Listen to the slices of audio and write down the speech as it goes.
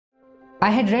I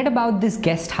had read about this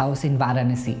guest house in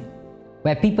Varanasi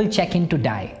where people check in to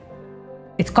die.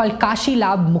 It's called Kashi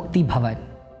Mukti Bhavan.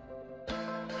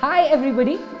 Hi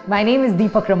everybody, my name is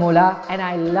Deepak Ramola and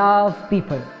I love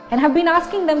people and have been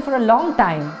asking them for a long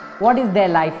time what is their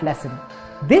life lesson.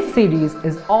 This series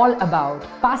is all about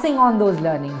passing on those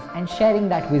learnings and sharing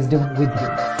that wisdom with you.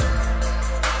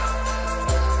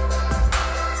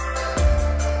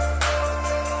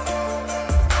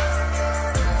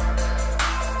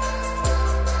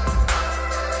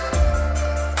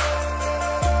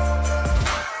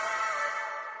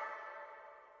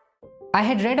 I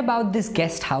had read about this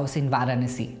guest house in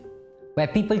Varanasi where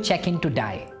people check in to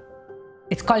die.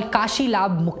 It's called Kashi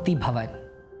Mukti Bhavan.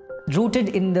 Rooted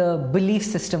in the belief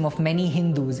system of many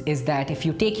Hindus is that if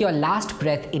you take your last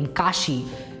breath in Kashi,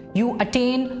 you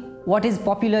attain what is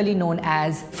popularly known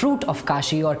as fruit of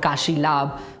Kashi or Kashi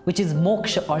Labh, which is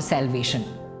moksha or salvation.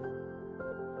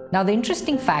 Now the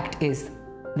interesting fact is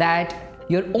that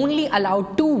you're only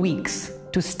allowed 2 weeks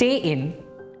to stay in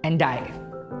and die.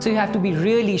 So you have to be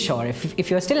really sure. If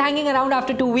you're still hanging around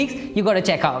after 2 weeks, you got to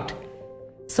check out.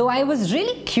 So I was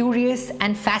really curious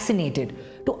and fascinated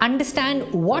to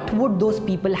understand what would those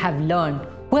people have learned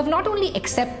who have not only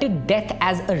accepted death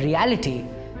as a reality,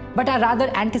 but are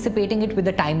rather anticipating it with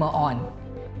the timer on.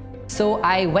 So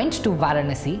I went to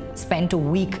Varanasi, spent a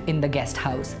week in the guest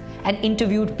house and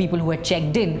interviewed people who had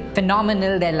checked in.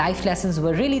 Phenomenal, their life lessons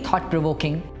were really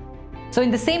thought-provoking. So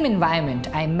in the same environment,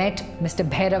 I met Mr.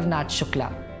 Bhairavnath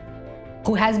Shukla,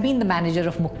 who has been the manager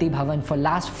of Mukti Bhavan for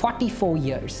last 44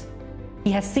 years.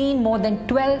 He has seen more than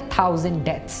 12,000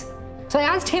 deaths. So I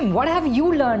asked him, what have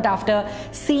you learned after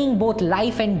seeing both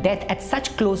life and death at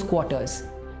such close quarters?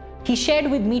 He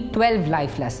shared with me 12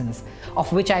 life lessons,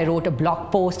 of which I wrote a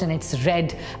blog post and it's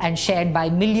read and shared by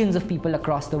millions of people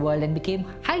across the world and became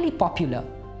highly popular.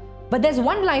 But there's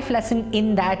one life lesson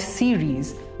in that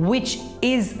series which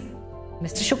is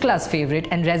Mr. Shukla's favorite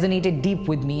and resonated deep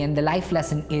with me, and the life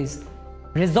lesson is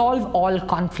resolve all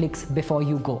conflicts before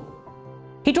you go.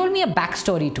 He told me a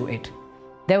backstory to it.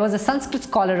 There was a Sanskrit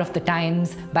scholar of the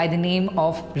times by the name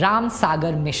of Ram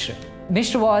Sagar Mishra.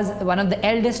 Mishra was one of the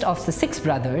eldest of the 6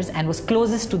 brothers and was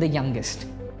closest to the youngest.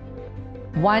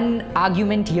 One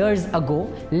argument years ago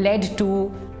led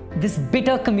to this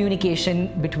bitter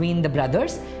communication between the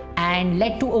brothers and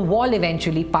led to a wall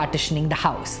eventually partitioning the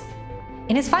house.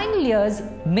 In his final years,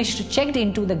 Mishra checked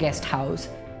into the guest house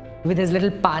with his little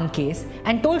pan case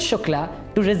and told Shukla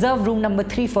to reserve room number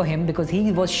 3 for him because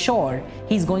he was sure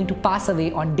he's going to pass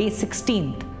away on day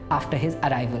 16th after his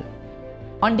arrival.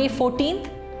 On day 14th,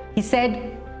 he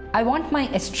said, I want my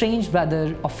estranged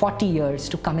brother of 40 years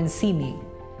to come and see me.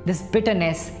 This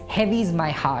bitterness heavies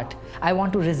my heart. I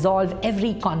want to resolve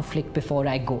every conflict before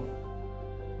I go.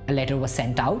 A letter was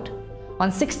sent out.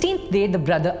 On 16th day, the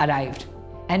brother arrived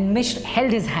and Mishra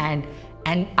held his hand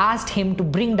and asked him to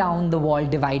bring down the wall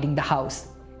dividing the house.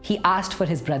 He asked for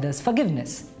his brother's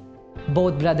forgiveness.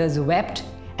 Both brothers wept,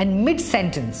 and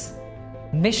mid-sentence,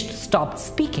 Mishra stopped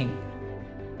speaking.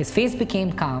 His face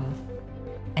became calm,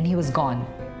 and he was gone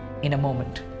in a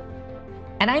moment.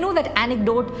 And I know that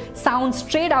anecdote sounds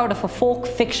straight out of a folk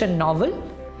fiction novel,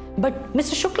 but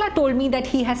Mr. Shukla told me that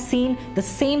he has seen the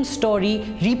same story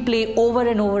replay over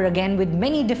and over again with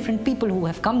many different people who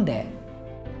have come there.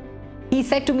 He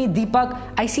said to me, Deepak,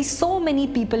 I see so many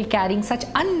people carrying such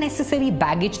unnecessary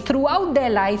baggage throughout their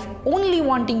life, only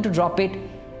wanting to drop it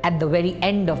at the very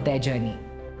end of their journey.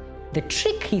 The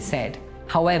trick, he said,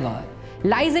 however,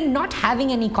 lies in not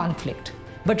having any conflict,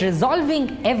 but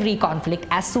resolving every conflict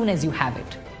as soon as you have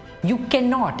it. You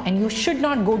cannot and you should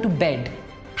not go to bed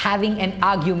having an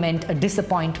argument, a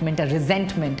disappointment, a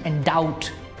resentment and doubt.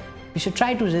 You should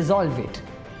try to resolve it.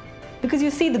 Because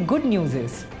you see, the good news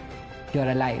is you're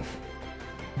alive.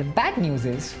 The bad news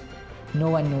is, no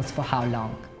one knows for how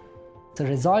long. So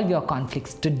resolve your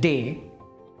conflicts today.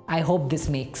 I hope this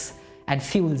makes and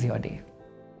fuels your day.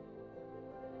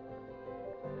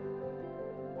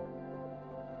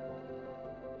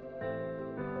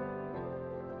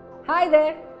 Hi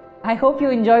there! I hope you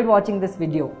enjoyed watching this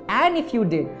video. And if you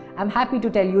did, I'm happy to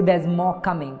tell you there's more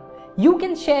coming. You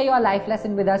can share your life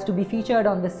lesson with us to be featured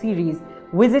on the series.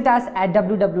 Visit us at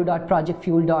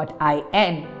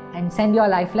www.projectfuel.in and send your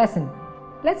life lesson.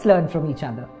 Let's learn from each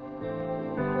other.